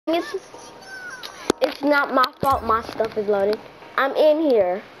It's, it's not my fault my stuff is loading. I'm in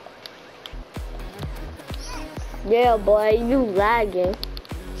here. Yeah, boy, you lagging.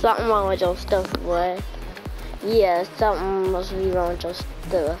 Something wrong with your stuff, boy. Yeah, something must be wrong with your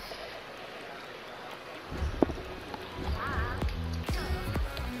stuff.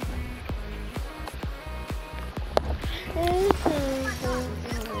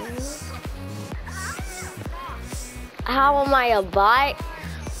 How am I a bot?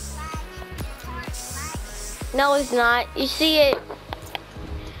 No, it's not. You see it?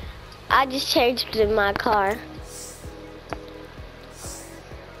 I just changed it in my car.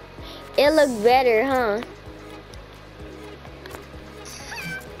 It looked better, huh?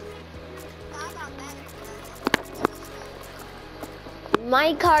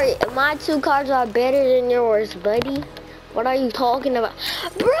 My two cars are better than yours, buddy. What are you talking about?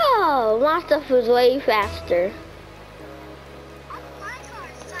 Bro, my stuff was way faster.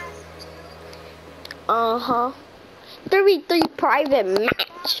 Uh-huh. 3v3 private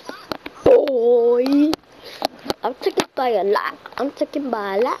match. Boy. I'm taking by a lot. I'm taking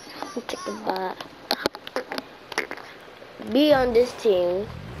by a lot. I'm taking by. Be on this team.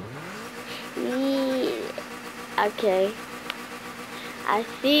 Yeah. Okay. I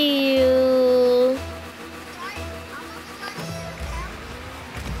see you.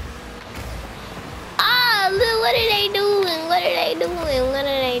 Ah, look, what are they doing? What are they doing? What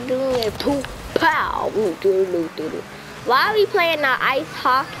are they doing? Pow. Why are we playing the ice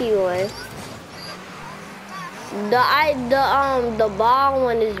hockey one? The ball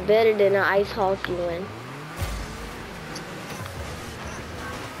one is better than the ice hockey one.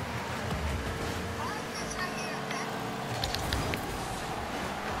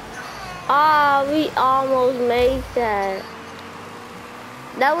 Ah, we almost made that.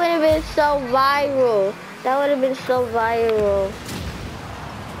 That would have been so viral. That would have been so viral.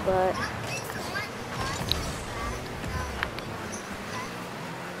 But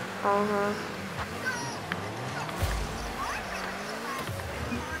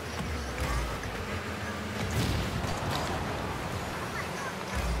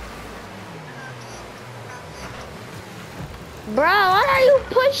bro, why are you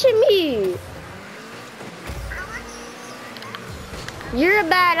pushing me? You're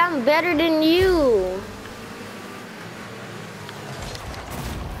bad, I'm better than you.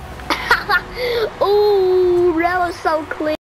 Ooh, that was so clean.